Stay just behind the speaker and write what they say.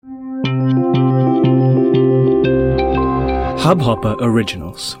Hubhopper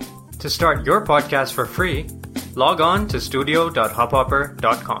Originals. To start your podcast for free, log on to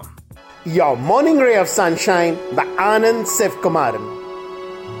studio.hubhopper.com. Your morning ray of sunshine by Anand Sivkumaran.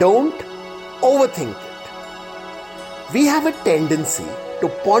 Don't overthink it. We have a tendency to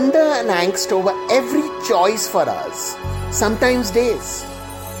ponder and angst over every choice for us, sometimes days.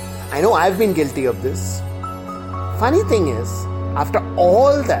 I know I've been guilty of this. Funny thing is, after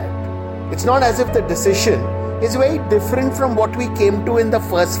all that, it's not as if the decision is very different from what we came to in the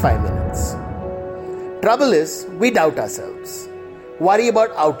first 5 minutes. Trouble is, we doubt ourselves, worry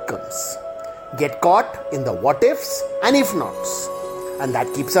about outcomes, get caught in the what ifs and if nots, and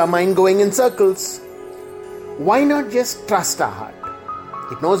that keeps our mind going in circles. Why not just trust our heart?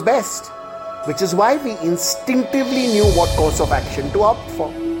 It knows best, which is why we instinctively knew what course of action to opt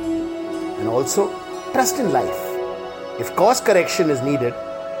for. And also, trust in life. If course correction is needed,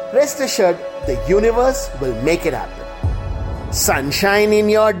 rest assured the universe will make it happen. Sunshine in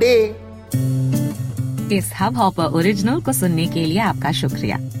your day. इस Hubhopper original को सुनने के लिए आपका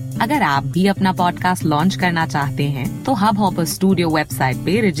शुक्रिया। अगर आप भी अपना पॉडकास्ट लॉन्च करना चाहते हैं तो हब हॉपर स्टूडियो वेबसाइट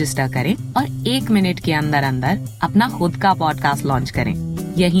पे रजिस्टर करें और 1 मिनट के अंदर अंदर अपना खुद का पॉडकास्ट लॉन्च करें।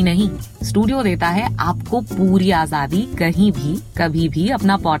 यही नहीं, स्टूडियो देता है आपको पूरी आजादी कहीं भी कभी भी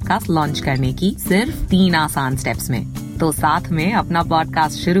अपना पॉडकास्ट लॉन्च करने की, सिर्फ 3 आसान स्टेप्स में। तो साथ में अपना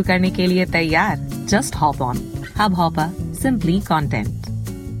पॉडकास्ट शुरू करने के लिए तैयार? Just hop on hub hopper, simply content.